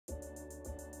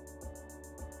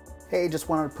Hey, just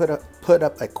wanted to put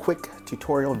up a quick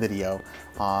tutorial video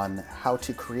on how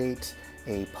to create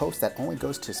a post that only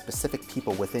goes to specific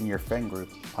people within your friend group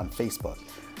on Facebook.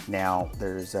 Now,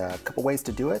 there's a couple ways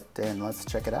to do it, and let's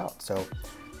check it out. So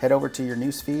head over to your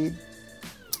newsfeed,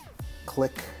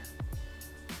 click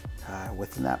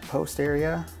within that post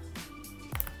area,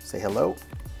 say hello.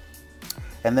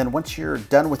 And then once you're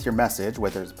done with your message,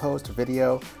 whether it's a post or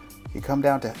video, you come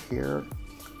down to here,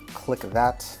 click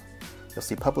that. You'll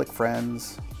see public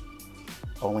friends,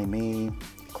 only me,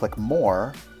 click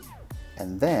more,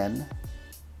 and then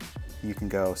you can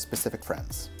go specific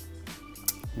friends.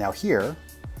 Now here,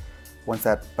 once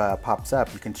that pops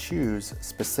up, you can choose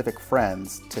specific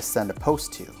friends to send a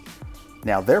post to.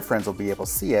 Now their friends will be able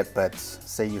to see it, but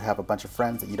say you have a bunch of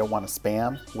friends that you don't want to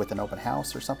spam with an open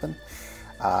house or something,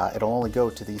 it'll only go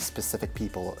to these specific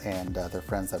people and their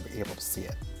friends that will be able to see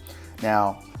it.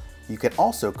 Now, you can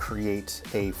also create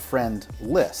a friend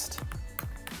list,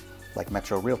 like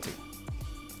Metro Realty,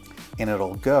 and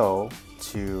it'll go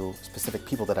to specific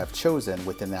people that I've chosen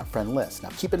within that friend list. Now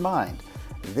keep in mind,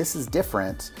 this is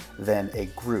different than a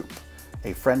group.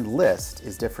 A friend list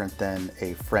is different than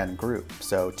a friend group.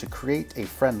 So to create a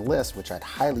friend list, which I'd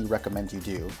highly recommend you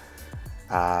do,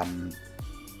 I'm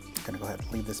gonna go ahead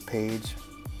and leave this page.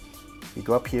 You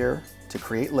go up here to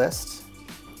create list,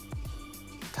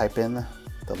 type in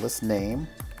the list name,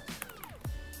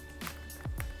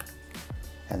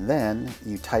 and then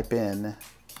you type in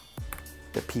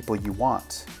the people you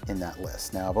want in that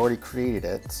list. Now I've already created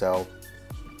it, so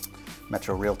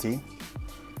Metro Realty,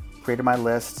 created my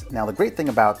list. Now the great thing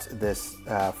about this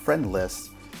friend list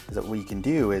is that what you can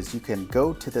do is you can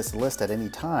go to this list at any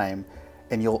time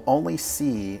and you'll only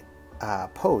see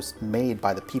posts made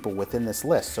by the people within this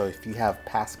list. So if you have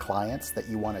past clients that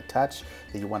you want to touch,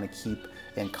 that you want to keep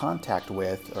in contact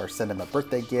with, or send them a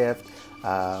birthday gift,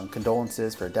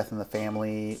 condolences for a death in the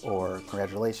family, or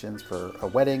congratulations for a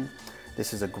wedding,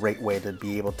 this is a great way to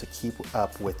be able to keep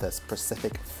up with a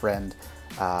specific friend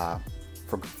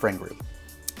group.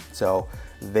 So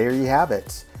there you have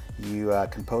it. You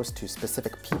can post to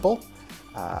specific people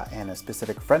and a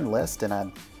specific friend list, and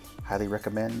I'd highly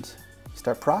recommend you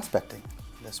start prospecting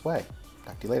this way.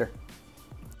 Talk to you later.